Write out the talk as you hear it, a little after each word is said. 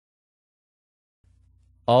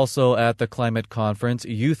Also at the climate conference,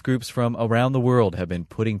 youth groups from around the world have been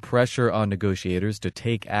putting pressure on negotiators to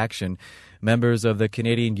take action. Members of the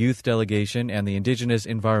Canadian Youth Delegation and the Indigenous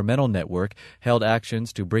Environmental Network held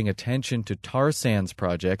actions to bring attention to tar sands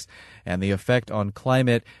projects and the effect on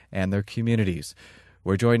climate and their communities.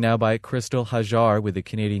 We're joined now by Crystal Hajjar with the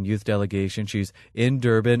Canadian Youth Delegation. She's in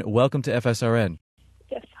Durban. Welcome to FSRN.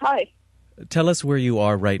 Yes, hi. Tell us where you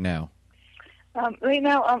are right now. Right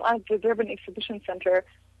now I'm at the Durban Exhibition Center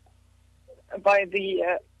by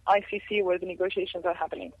the ICC where the negotiations are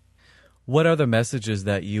happening. What are the messages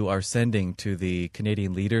that you are sending to the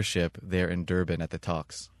Canadian leadership there in Durban at the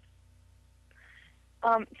talks?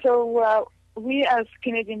 We as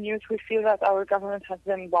Canadian youth, we feel that our government has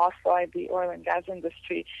been bossed by the oil and gas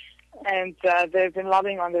industry, and they've been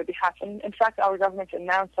lobbying on their behalf. And in fact, our government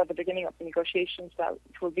announced at the beginning of the negotiations that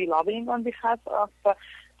it will be lobbying on behalf of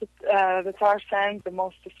the tar sands, the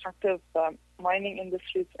most destructive mining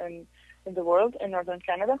industries in the world, in northern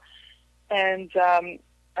Canada. And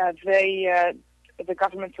the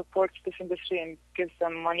government supports this industry and gives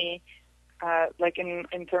them money, like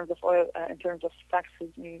in terms of oil, in terms of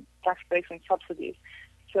taxes and tax breaks and subsidies.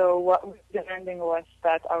 So what we're demanding was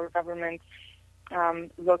that our government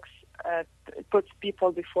puts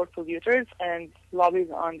people before polluters and lobbies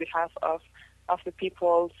on behalf of the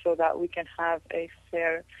people so that we can have a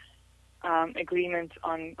fair agreement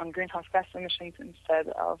on greenhouse gas emissions instead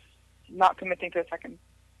of not committing to a second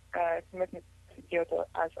commitment to Kyoto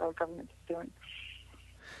as our government is doing.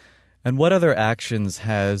 And what other actions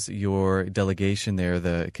has your delegation there,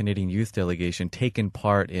 the Canadian Youth Delegation, taken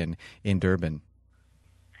part in Durban?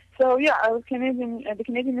 So yeah, the Canadian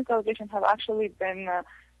Youth Delegation have actually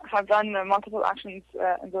have done multiple actions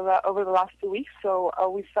over the last 2 weeks. So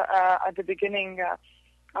we at the beginning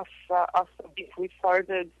of the week we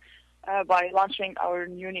started by launching our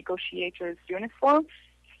new negotiators uniform.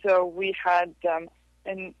 So we had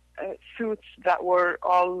suits that were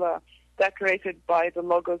all decorated by the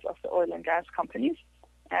logos of the oil and gas companies,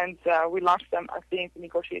 and we launched them as being the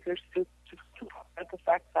negotiators to the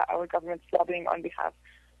fact that our government's lobbying on behalf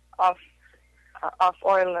of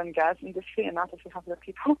oil and gas industry and not on behalf of the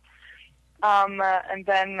people. And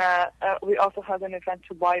then we also had an event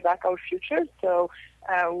to buy back our future. So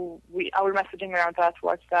our messaging around that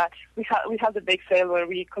was that we had a big sale where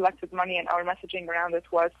we collected money, and our messaging around it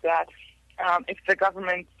was that if the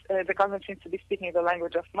government seems to be speaking the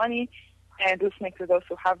language of money and listening to those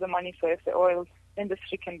who have the money. So if the oil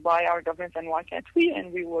industry can buy our government, then why can't we?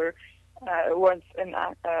 And we were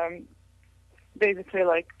basically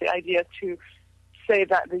like the idea to say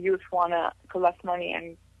that the youth want to collect money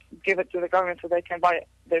and give it to the government so they can buy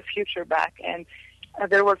their future back. And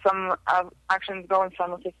there were some actions going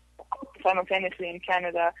simultaneously in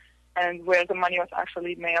Canada, and where the money was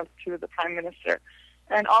actually mailed to the Prime Minister.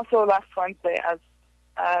 And also last Wednesday, as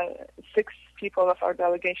 6 people of our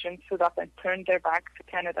delegation stood up and turned their back to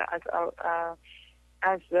Canada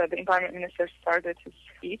as the Environment Minister started his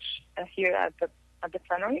speech here at the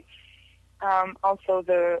plenary. Also,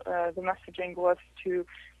 the messaging was to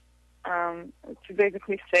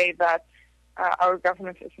basically say that our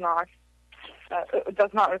government does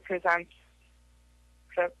not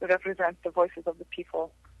represent the voices of the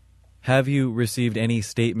people. Have you received any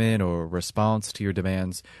statement or response to your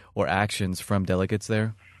demands or actions from delegates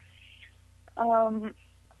there?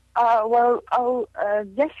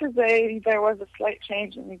 Yesterday there was a slight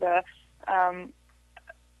change in the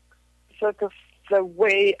sort of the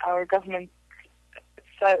way our government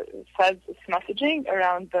says its messaging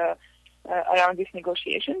around these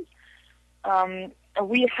negotiations.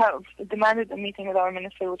 We have demanded a meeting with our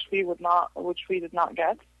minister, which we did not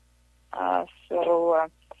get.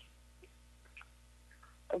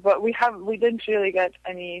 But we didn't really get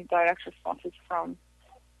any direct responses from,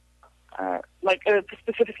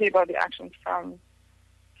 specifically about the actions from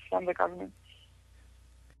the government.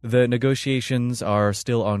 The negotiations are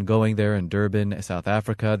still ongoing there in Durban, South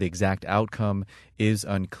Africa. The exact outcome is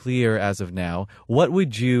unclear as of now. What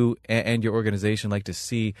would you and your organization like to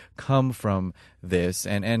see come from this?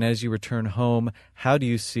 And as you return home, how do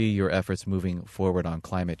you see your efforts moving forward on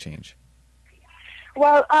climate change?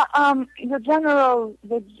 Well,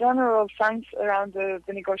 the general sense around the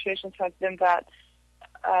negotiations has been that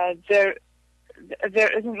there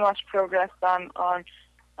isn't much progress done on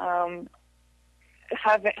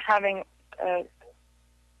having an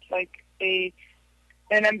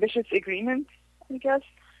ambitious agreement, I guess.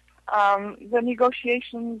 The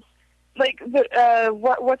negotiations,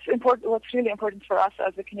 what's really important for us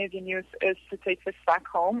as a Canadian youth is to take this back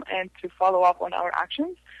home and to follow up on our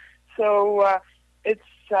actions. So it's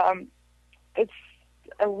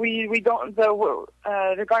we don't.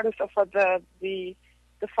 Regardless of what the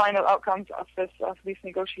final outcomes of these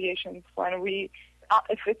negotiations, when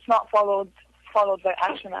if it's not followed by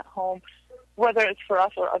action at home, whether it's for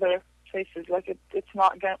us or other places, like it's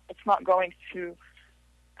not going to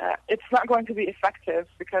be effective,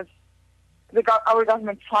 because our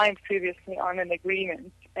government signed previously on an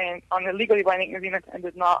agreement, and on a legally binding agreement, and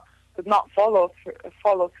did not follow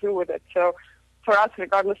through with it. So for us,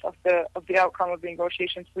 regardless of the outcome of the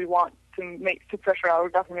negotiations, we want to pressure our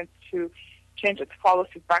government to change its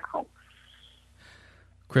policies back home.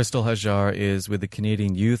 Crystal Hajjar is with the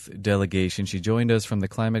Canadian Youth Delegation. She joined us from the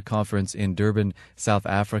climate conference in Durban, South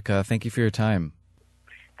Africa. Thank you for your time.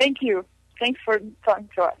 Thank you. Thanks for talking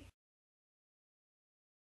to us.